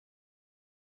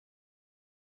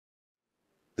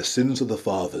The sins of the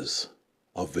fathers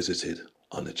are visited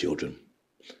on the children.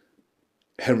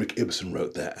 Henrik Ibsen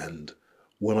wrote that, and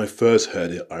when I first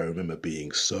heard it, I remember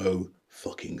being so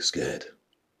fucking scared.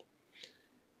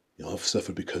 I've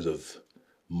suffered because of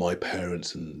my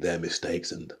parents and their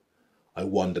mistakes, and I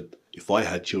wondered if I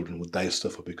had children, would they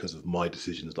suffer because of my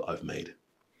decisions that I've made?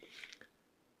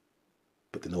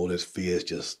 But then all those fears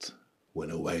just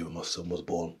went away when my son was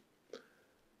born.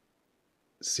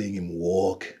 Seeing him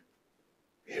walk,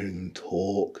 hearing him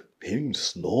talk, hearing him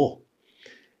snore,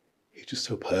 he's just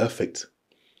so perfect.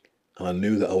 And I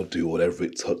knew that I would do whatever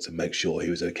it took to make sure he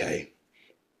was okay.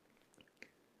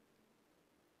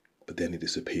 But then he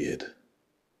disappeared.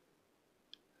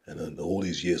 And then all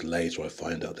these years later, I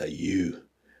find out that you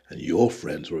and your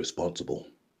friends were responsible.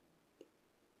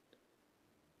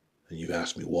 And you've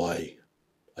asked me why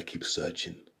I keep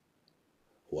searching,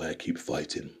 why I keep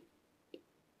fighting.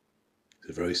 It's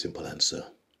a very simple answer.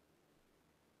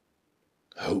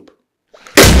 Hope.